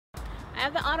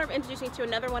have the honor of introducing you to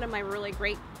another one of my really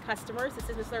great customers. This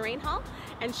is Miss Lorraine Hall,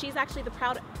 and she's actually the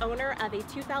proud owner of a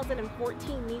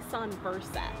 2014 Nissan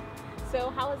Versa.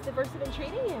 So how has the Versa been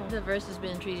treating you? The Versa's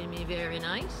been treating me very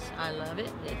nice. I love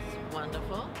it. It's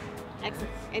wonderful.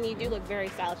 Excellent. And you do look very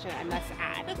stylish, I must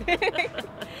add.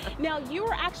 Now, you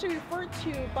were actually referred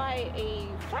to by a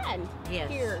friend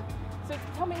here. So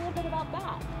tell me a little bit about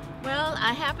that. Well,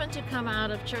 I happened to come out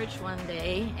of church one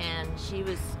day and she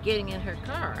was getting in her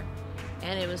car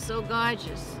and it was so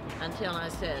gorgeous until I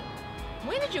said,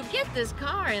 "When did you get this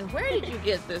car and where did you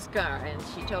get this car?" And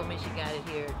she told me she got it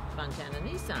here at Fontana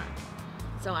Nissan.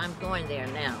 So I'm going there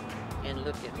now and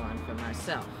look at one for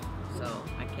myself. So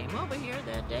I came over here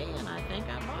that day and I think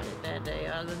I bought it that day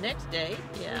or the next day.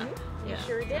 Yeah. You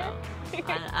sure did. So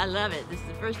I love it. This is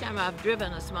the first time I've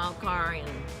driven a small car in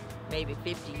maybe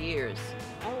 50 years.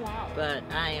 Oh, wow. But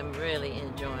I am really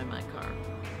enjoying my car.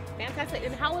 Fantastic.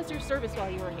 And how was your service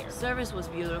while you were here? Service was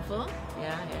beautiful.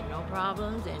 Yeah, I had no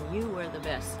problems, and you were the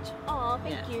best. Oh,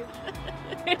 thank you.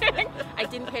 I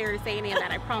didn't pay her to say any of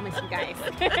that, I promise you guys.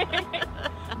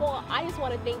 Well, I just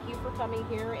want to thank you for coming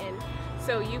here. And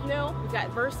so you know, we've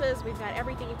got Versas, we've got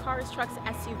everything, cars, trucks,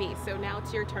 SUVs. So now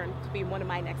it's your turn to be one of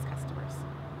my next customers.